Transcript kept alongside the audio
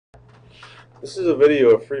This is a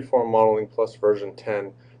video of Freeform Modeling Plus version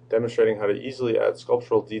 10 demonstrating how to easily add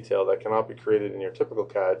sculptural detail that cannot be created in your typical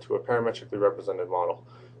CAD to a parametrically represented model.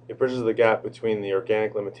 It bridges the gap between the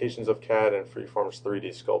organic limitations of CAD and Freeform's 3D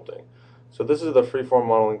sculpting. So this is the Freeform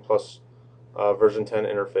Modeling Plus version 10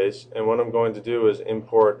 interface, and what I'm going to do is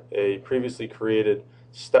import a previously created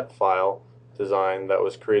step file design that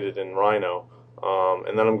was created in Rhino,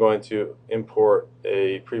 and then I'm going to import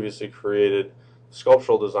a previously created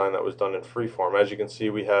sculptural design that was done in Freeform. As you can see,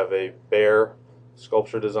 we have a bear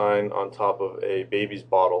sculpture design on top of a baby's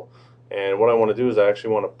bottle, and what I want to do is I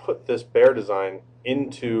actually want to put this bear design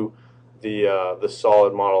into the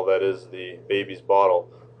solid model that is the baby's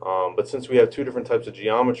bottle. But since we have two different types of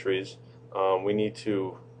geometries, we need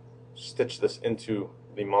to stitch this into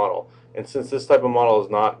the model. And since this type of model is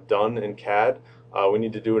not done in CAD, we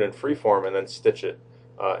need to do it in Freeform and then stitch it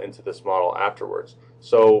into this model afterwards.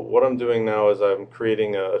 So what I'm doing now is I'm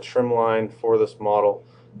creating a trim line for this model,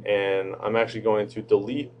 and I'm actually going to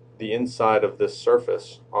delete the inside of this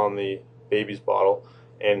surface on the baby's bottle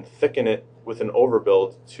and thicken it with an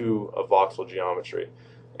overbuild to a voxel geometry.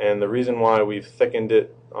 And the reason why we've thickened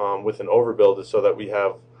it with an overbuild is so that we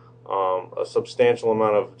have a substantial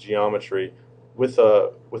amount of geometry with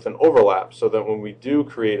an overlap, so that when we do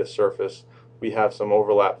create a surface, we have some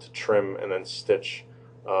overlap to trim and then stitch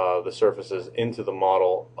the surfaces into the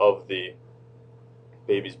model of the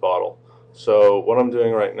baby's bottle. So what I'm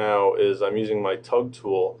doing right now is I'm using my tug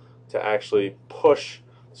tool to actually push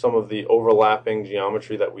some of the overlapping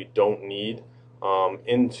geometry that we don't need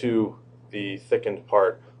into the thickened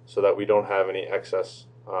part, so that we don't have any excess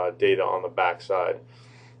data on the back side.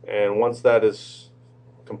 And once that is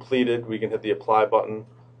completed, we can hit the apply button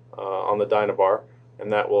on the Dynabar,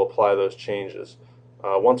 and that will apply those changes.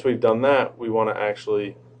 Once we've done that, we want to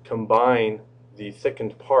actually combine the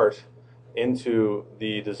thickened part into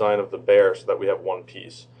the design of the bear so that we have one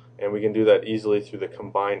piece. And we can do that easily through the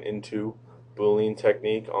combine into Boolean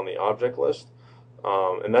technique on the object list.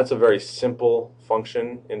 And that's a very simple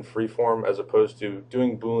function in Freeform, as opposed to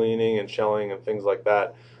doing Booleaning and shelling and things like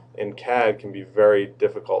that in CAD can be very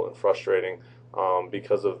difficult and frustrating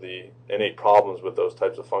because of the innate problems with those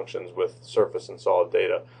types of functions with surface and solid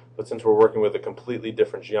data. But since we're working with a completely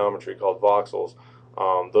different geometry called voxels,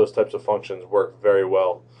 those types of functions work very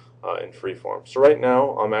well in Freeform. So right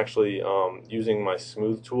now I'm actually using my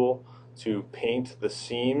smooth tool to paint the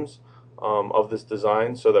seams of this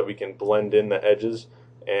design so that we can blend in the edges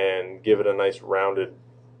and give it a nice rounded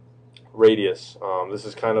radius. This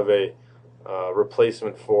is kind of a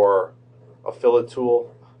replacement for a fillet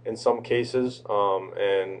tool in some cases,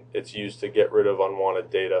 and it's used to get rid of unwanted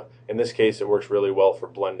data. In this case, it works really well for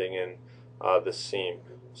blending in this seam.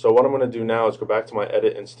 So what I'm going to do now is go back to my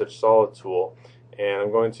Edit and Stitch Solid tool, and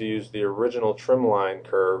I'm going to use the original trim line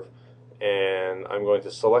curve, and I'm going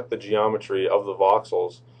to select the geometry of the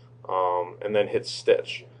voxels and then hit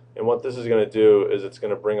Stitch. And what this is going to do is it's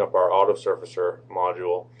going to bring up our Auto Surfacer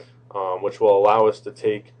module, which will allow us to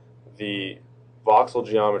take the voxel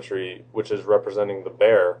geometry, which is representing the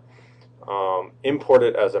bear, import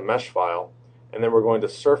it as a mesh file, and then we're going to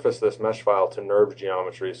surface this mesh file to NURB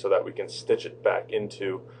geometry so that we can stitch it back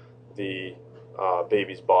into the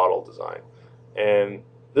baby's bottle design. And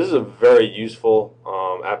this is a very useful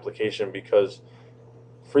application because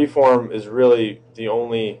Freeform is really the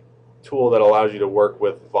only tool that allows you to work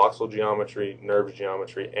with voxel geometry, NURB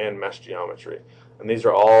geometry, and mesh geometry. And these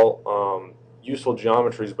are all useful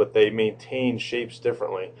geometries, but they maintain shapes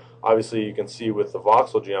differently. Obviously, you can see with the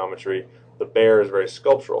voxel geometry, the bear is very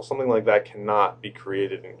sculptural. Something like that cannot be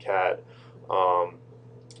created in CAD.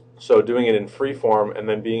 So doing it in Freeform and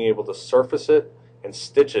then being able to surface it and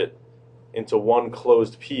stitch it into one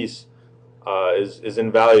closed piece is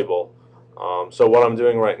invaluable. So what I'm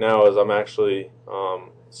doing right now is I'm actually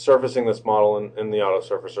surfacing this model in the Auto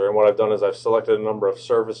Surfacer, and what I've done is I've selected a number of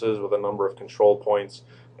surfaces with a number of control points,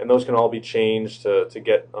 and those can all be changed to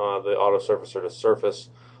get the Auto Surfacer to surface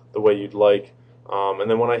the way you'd like. And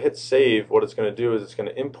then when I hit save, what it's going to do is it's going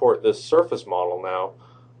to import this surface model now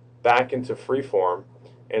back into Freeform,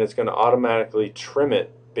 and it's going to automatically trim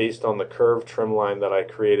it based on the curved trim line that I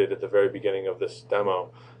created at the very beginning of this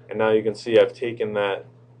demo. And now you can see I've taken that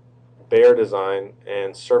bear design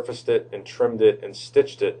and surfaced it and trimmed it and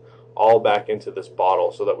stitched it all back into this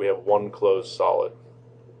bottle so that we have one closed solid.